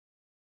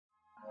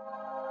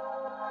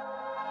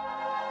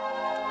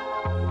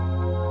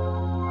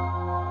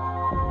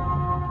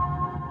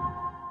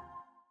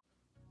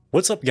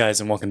What's up guys,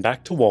 and welcome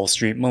back to Wall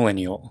Street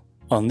Millennial.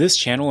 On this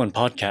channel and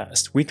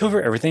podcast, we cover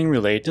everything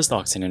related to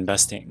stocks and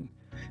investing.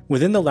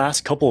 Within the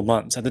last couple of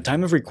months, at the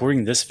time of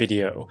recording this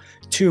video,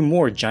 two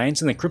more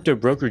giants in the crypto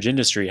brokerage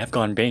industry have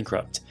gone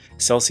bankrupt,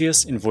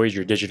 Celsius and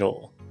Voyager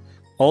Digital.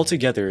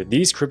 Altogether,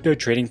 these crypto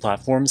trading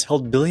platforms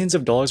held billions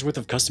of dollars worth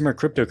of customer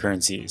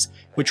cryptocurrencies,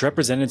 which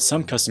represented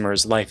some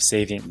customers' life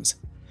savings.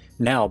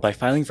 Now, by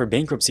filing for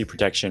bankruptcy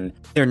protection,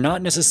 they're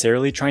not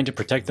necessarily trying to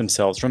protect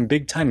themselves from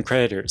big-time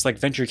creditors like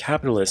venture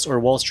capitalists or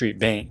Wall Street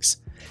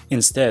banks.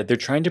 Instead, they're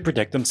trying to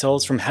protect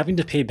themselves from having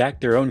to pay back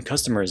their own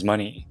customers'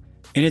 money.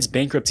 In its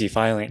bankruptcy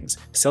filings,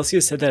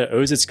 Celsius said that it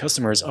owes its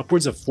customers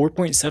upwards of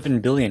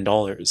 $4.7 billion.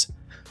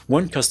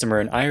 One customer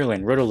in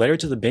Ireland wrote a letter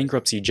to the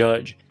bankruptcy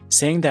judge,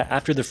 saying that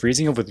after the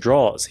freezing of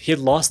withdrawals, he had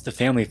lost the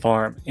family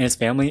farm and his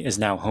family is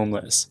now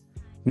homeless.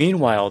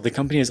 Meanwhile, the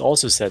company has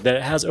also said that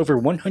it has over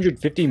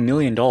 $150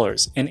 million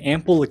in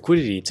ample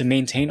liquidity to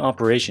maintain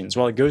operations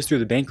while it goes through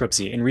the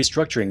bankruptcy and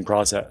restructuring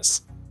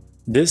process.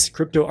 This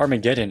crypto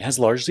Armageddon has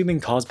largely been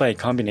caused by a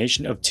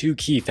combination of two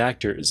key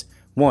factors.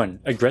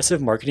 1.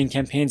 Aggressive marketing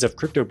campaigns of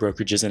crypto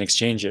brokerages and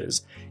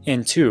exchanges,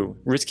 and 2.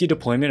 Risky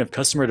deployment of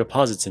customer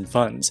deposits and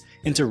funds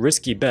into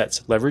risky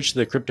bets leveraged to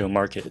the crypto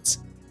markets.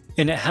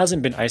 And it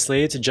hasn't been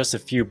isolated to just a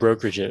few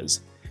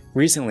brokerages.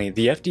 Recently,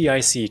 the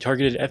FDIC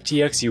targeted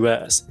FTX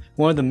US,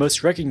 one of the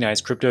most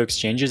recognized crypto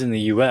exchanges in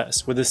the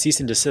US, with a cease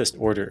and desist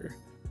order.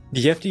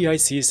 The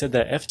FDIC said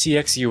that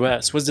FTX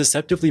US was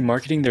deceptively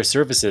marketing their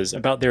services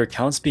about their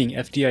accounts being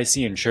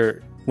FDIC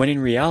insured, when in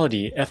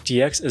reality,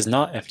 FTX is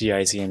not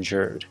FDIC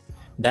insured.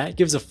 That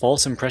gives a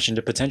false impression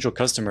to potential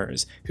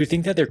customers who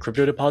think that their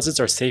crypto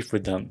deposits are safe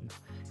with them.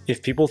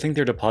 If people think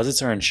their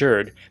deposits are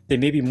insured, they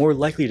may be more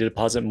likely to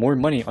deposit more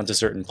money onto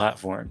certain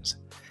platforms.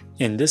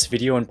 In this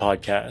video and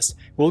podcast,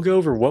 we'll go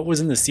over what was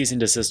in the cease and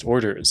desist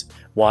orders,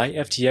 why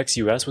FTX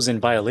US was in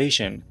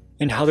violation,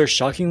 and how their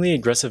shockingly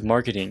aggressive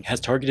marketing has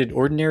targeted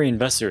ordinary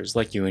investors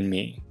like you and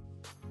me.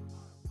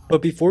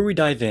 But before we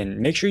dive in,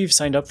 make sure you've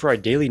signed up for our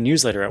daily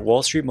newsletter at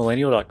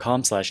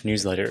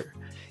wallstreetmillennial.com/newsletter.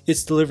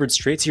 It's delivered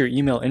straight to your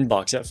email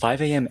inbox at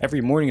 5 AM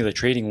every morning of the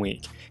trading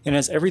week, and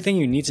has everything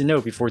you need to know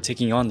before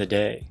taking on the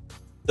day.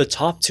 The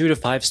top 2 to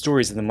 5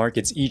 stories in the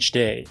markets each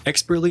day,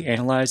 expertly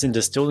analyzed and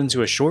distilled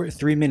into a short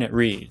 3-minute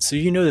read so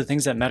you know the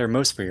things that matter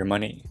most for your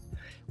money.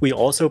 We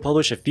also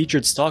publish a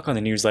featured stock on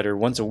the newsletter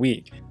once a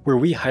week, where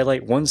we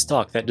highlight one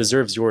stock that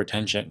deserves your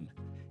attention.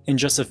 In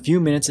just a few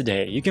minutes a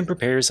day, you can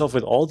prepare yourself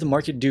with all the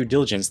market due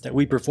diligence that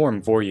we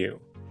perform for you.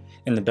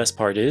 And the best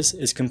part is,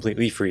 it's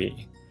completely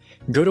free.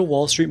 Go to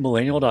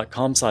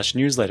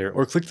wallstreetmillennial.com/newsletter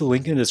or click the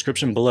link in the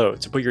description below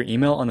to put your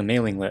email on the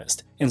mailing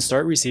list and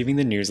start receiving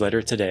the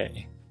newsletter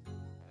today.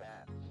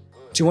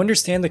 To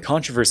understand the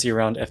controversy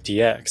around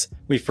FTX,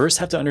 we first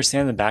have to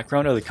understand the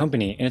background of the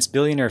company and its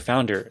billionaire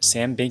founder,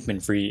 Sam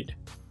Bankman-Fried.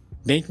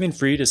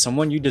 Bankman-Fried is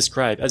someone you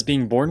describe as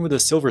being born with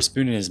a silver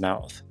spoon in his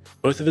mouth.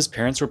 Both of his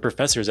parents were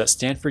professors at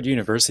Stanford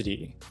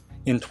University.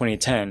 In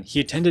 2010, he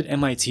attended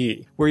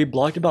MIT, where he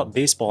blogged about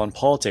baseball and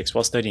politics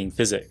while studying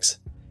physics.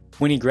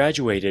 When he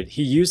graduated,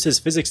 he used his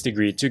physics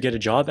degree to get a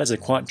job as a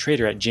quant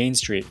trader at Jane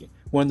Street,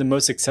 one of the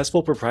most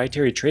successful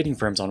proprietary trading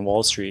firms on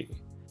Wall Street.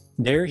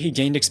 There, he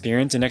gained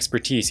experience and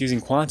expertise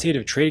using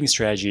quantitative trading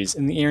strategies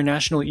in the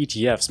international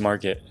ETFs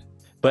market.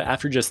 But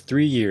after just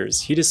 3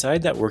 years, he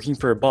decided that working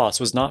for a boss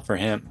was not for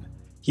him.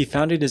 He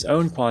founded his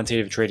own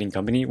quantitative trading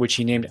company, which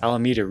he named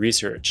Alameda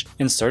Research,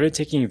 and started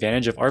taking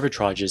advantage of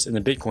arbitrages in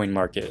the Bitcoin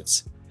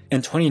markets.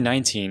 In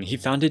 2019, he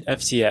founded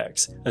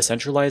FTX, a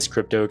centralized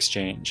crypto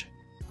exchange.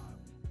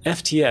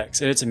 FTX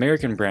and its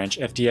American branch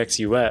FTX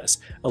US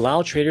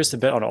allow traders to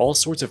bet on all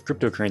sorts of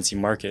cryptocurrency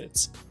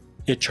markets.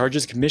 It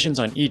charges commissions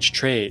on each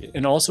trade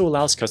and also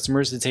allows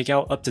customers to take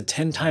out up to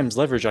 10 times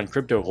leverage on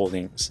crypto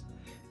holdings.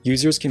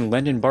 Users can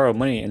lend and borrow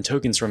money and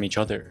tokens from each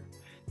other.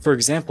 For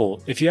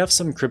example, if you have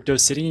some crypto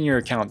sitting in your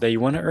account that you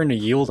want to earn a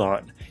yield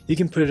on, you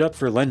can put it up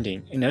for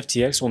lending and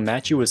FTX will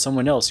match you with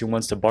someone else who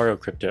wants to borrow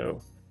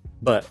crypto.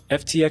 But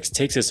FTX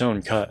takes its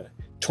own cut.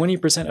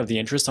 20% of the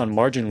interest on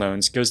margin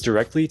loans goes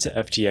directly to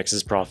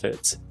FTX's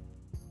profits.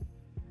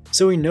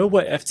 So we know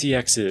what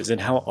FTX is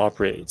and how it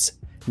operates.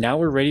 Now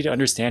we're ready to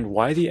understand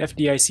why the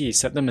FDIC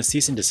sent them a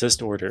cease and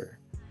desist order.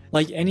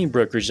 Like any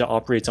brokerage that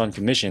operates on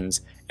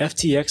commissions,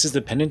 FTX is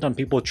dependent on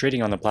people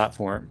trading on the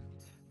platform.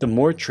 The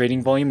more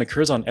trading volume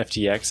occurs on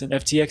FTX and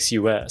FTX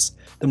US,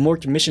 the more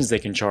commissions they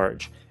can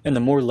charge, and the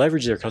more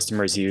leverage their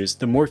customers use,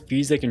 the more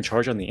fees they can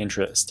charge on the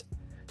interest.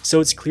 So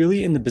it's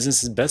clearly in the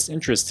business's best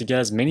interest to get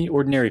as many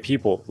ordinary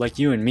people, like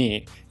you and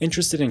me,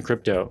 interested in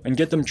crypto and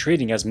get them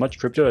trading as much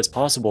crypto as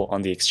possible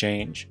on the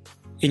exchange.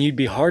 And you'd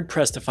be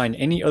hard-pressed to find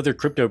any other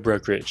crypto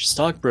brokerage,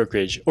 stock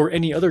brokerage, or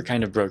any other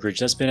kind of brokerage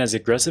that's been as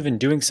aggressive in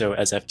doing so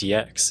as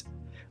FTX.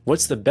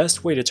 What's the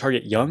best way to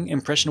target young,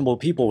 impressionable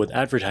people with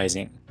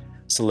advertising?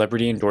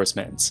 Celebrity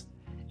endorsements.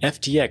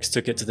 FTX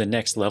took it to the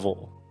next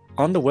level.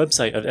 On the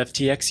website of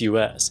FTX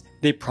US,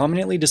 they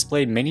prominently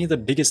displayed many of the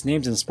biggest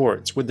names in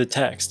sports with the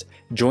text,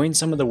 "Join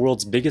some of the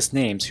world's biggest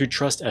names who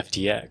trust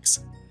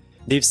FTX."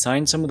 They've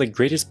signed some of the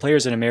greatest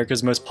players in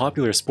America's most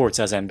popular sports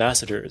as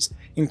ambassadors,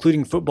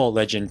 including football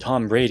legend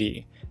Tom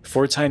Brady,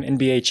 four-time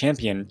NBA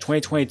champion,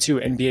 2022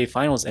 NBA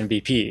Finals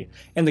MVP,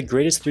 and the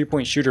greatest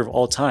three-point shooter of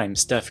all time,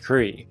 Steph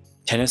Curry,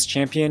 tennis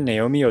champion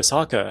Naomi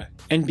Osaka,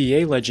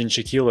 NBA legend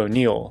Shaquille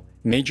O'Neal,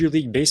 Major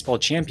League Baseball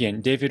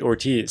champion David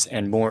Ortiz,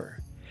 and more.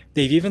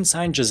 They've even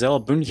signed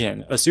Gisele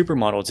Bündchen, a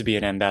supermodel, to be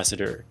an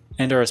ambassador,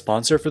 and are a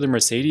sponsor for the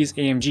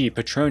Mercedes-AMG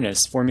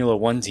Petronas Formula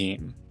One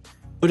team.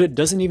 But it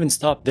doesn't even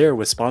stop there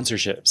with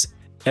sponsorships.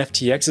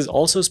 FTX has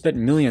also spent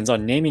millions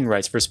on naming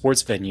rights for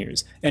sports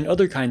venues and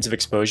other kinds of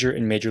exposure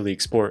in Major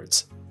League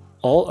sports.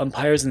 All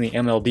umpires in the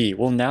MLB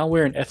will now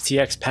wear an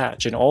FTX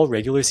patch in all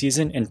regular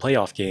season and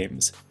playoff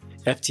games.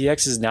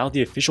 FTX is now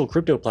the official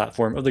crypto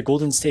platform of the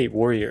Golden State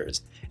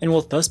Warriors, and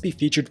will thus be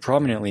featured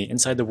prominently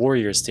inside the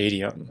Warriors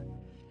Stadium.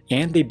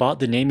 And they bought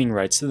the naming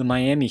rights to the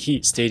Miami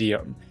Heat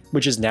Stadium,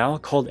 which is now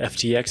called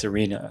FTX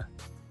Arena.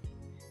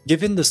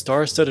 Given the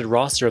star-studded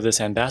roster of this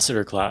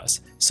ambassador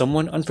class,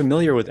 someone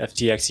unfamiliar with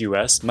FTX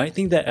US might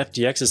think that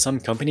FTX is some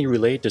company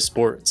related to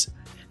sports,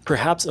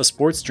 perhaps a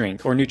sports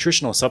drink or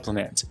nutritional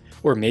supplement,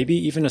 or maybe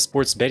even a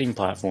sports betting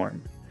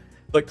platform.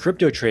 But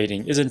crypto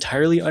trading is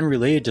entirely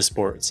unrelated to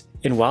sports,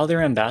 and while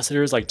their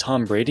ambassadors like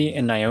Tom Brady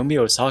and Naomi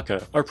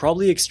Osaka are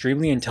probably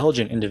extremely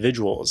intelligent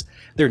individuals,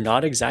 they're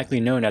not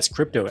exactly known as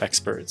crypto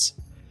experts.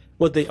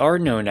 What they are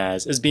known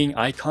as is being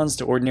icons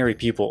to ordinary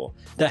people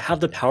that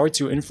have the power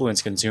to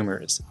influence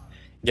consumers.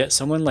 Get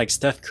someone like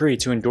Steph Curry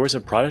to endorse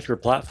a product or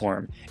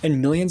platform,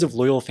 and millions of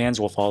loyal fans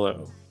will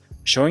follow.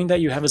 Showing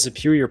that you have a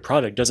superior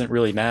product doesn't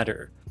really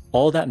matter.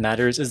 All that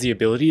matters is the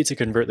ability to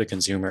convert the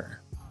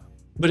consumer.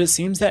 But it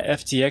seems that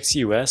FTX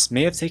US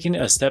may have taken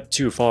it a step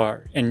too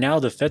far, and now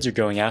the feds are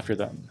going after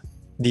them.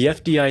 The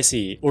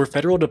FDIC, or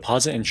Federal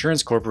Deposit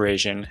Insurance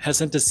Corporation, has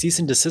sent a cease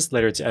and desist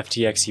letter to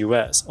FTX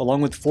US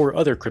along with 4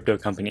 other crypto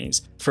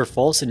companies for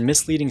false and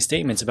misleading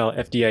statements about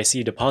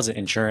FDIC deposit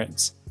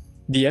insurance.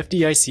 The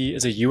FDIC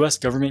is a US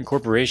government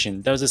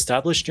corporation that was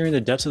established during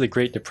the depths of the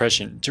Great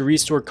Depression to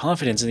restore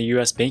confidence in the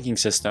US banking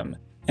system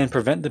and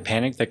prevent the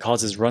panic that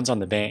causes runs on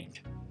the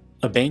bank.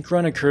 A bank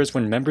run occurs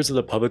when members of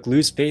the public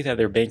lose faith that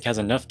their bank has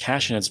enough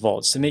cash in its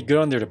vaults to make good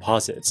on their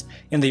deposits,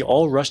 and they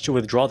all rush to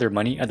withdraw their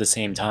money at the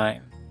same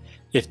time.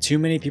 If too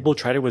many people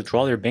try to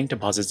withdraw their bank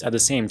deposits at the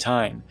same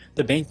time,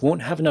 the bank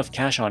won't have enough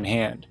cash on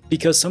hand,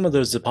 because some of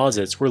those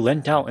deposits were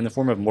lent out in the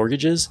form of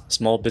mortgages,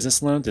 small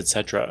business loans,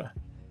 etc.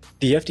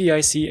 The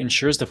FDIC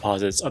insures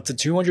deposits up to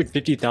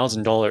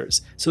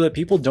 $250,000 so that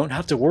people don't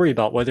have to worry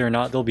about whether or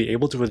not they'll be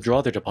able to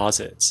withdraw their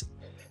deposits.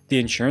 The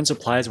insurance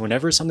applies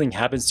whenever something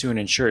happens to an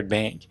insured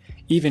bank,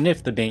 even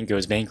if the bank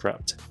goes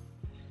bankrupt.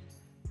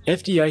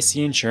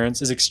 FDIC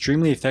insurance is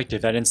extremely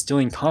effective at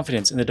instilling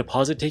confidence in the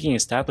deposit-taking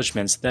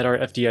establishments that are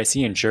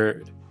FDIC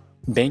insured.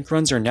 Bank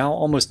runs are now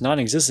almost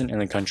non-existent in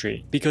the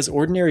country because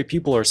ordinary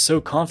people are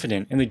so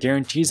confident in the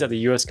guarantees that the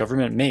US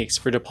government makes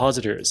for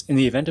depositors in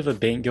the event of a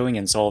bank going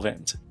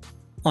insolvent.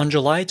 On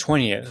July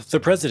 20th, the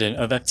president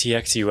of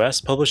FTX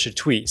US published a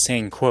tweet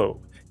saying,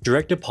 quote,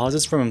 "Direct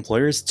deposits from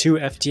employers to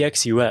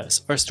FTX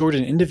US are stored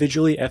in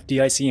individually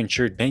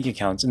FDIC-insured bank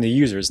accounts in the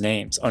users'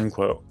 names,"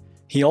 unquote.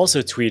 He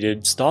also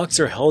tweeted, "Stocks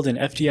are held in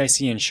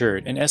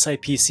FDIC-insured and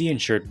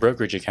SIPC-insured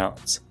brokerage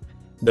accounts."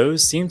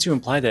 Those seem to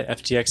imply that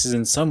FTX is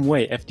in some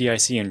way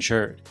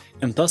FDIC-insured,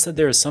 and thus that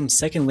there is some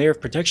second layer of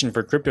protection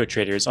for crypto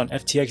traders on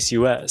FTX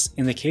US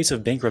in the case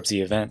of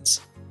bankruptcy events.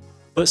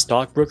 But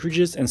stock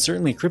brokerages and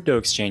certainly crypto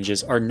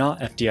exchanges are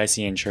not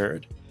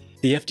FDIC-insured.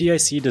 The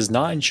FDIC does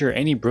not insure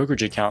any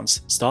brokerage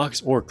accounts,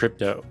 stocks, or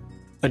crypto.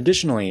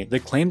 Additionally, the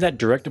claim that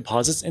direct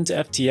deposits into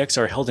FTX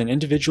are held in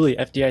individually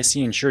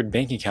FDIC-insured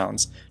bank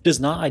accounts does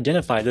not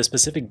identify the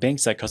specific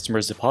banks that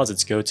customers'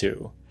 deposits go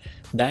to.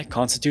 That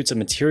constitutes a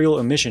material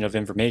omission of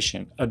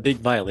information, a big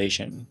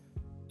violation.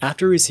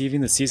 After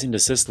receiving the cease and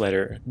desist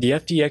letter, the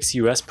FTX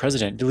US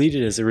president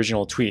deleted his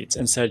original tweets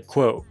and said,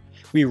 quote,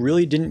 "We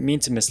really didn't mean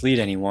to mislead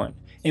anyone,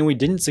 and we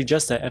didn't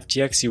suggest that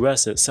FTX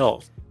US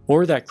itself,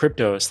 or that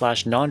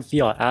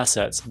crypto/non-fiat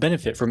assets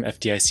benefit from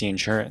FDIC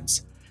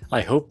insurance.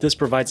 I hope this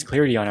provides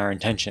clarity on our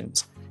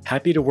intentions.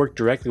 Happy to work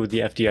directly with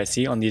the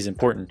FDIC on these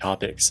important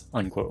topics,"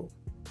 unquote.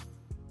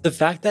 The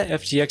fact that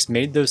FTX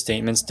made those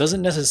statements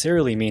doesn't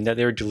necessarily mean that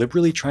they are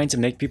deliberately trying to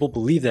make people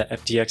believe that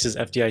FTX is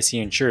FDIC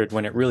insured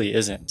when it really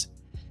isn't.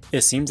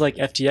 It seems like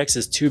FTX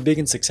is too big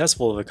and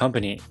successful of a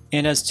company,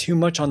 and has too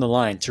much on the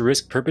line to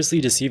risk purposely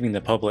deceiving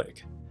the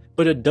public.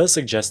 But it does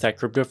suggest that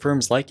crypto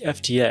firms like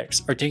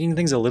FTX are taking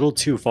things a little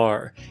too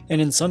far, and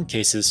in some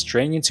cases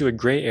straying into a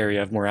gray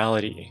area of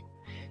morality.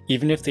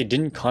 Even if they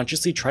didn't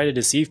consciously try to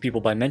deceive people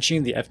by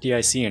mentioning the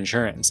FDIC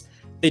insurance,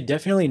 they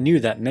definitely knew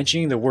that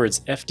mentioning the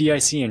words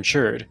FDIC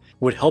insured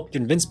would help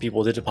convince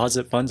people to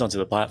deposit funds onto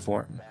the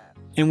platform.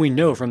 And we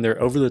know from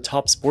their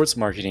over-the-top sports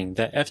marketing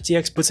that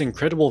FTX puts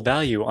incredible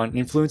value on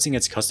influencing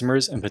its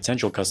customers and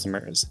potential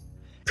customers.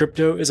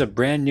 Crypto is a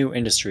brand new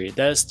industry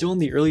that is still in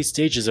the early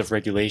stages of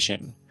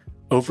regulation.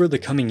 Over the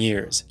coming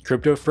years,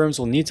 crypto firms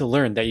will need to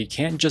learn that you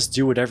can't just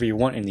do whatever you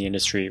want in the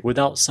industry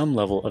without some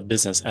level of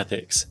business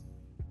ethics.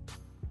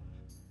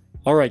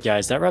 Alright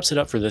guys, that wraps it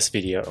up for this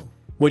video.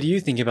 What do you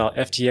think about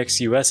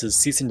FTX US's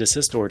cease and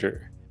desist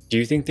order? Do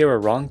you think they were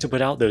wrong to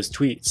put out those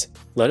tweets?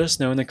 Let us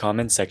know in the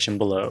comments section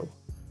below.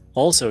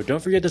 Also, don't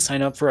forget to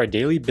sign up for our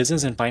daily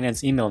business and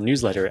finance email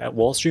newsletter at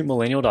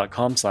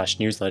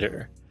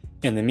wallstreetmillennial.com/newsletter.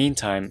 In the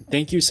meantime,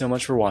 thank you so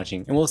much for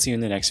watching and we'll see you in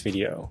the next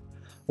video.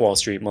 Wall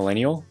Street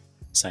Millennial,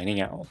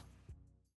 signing out.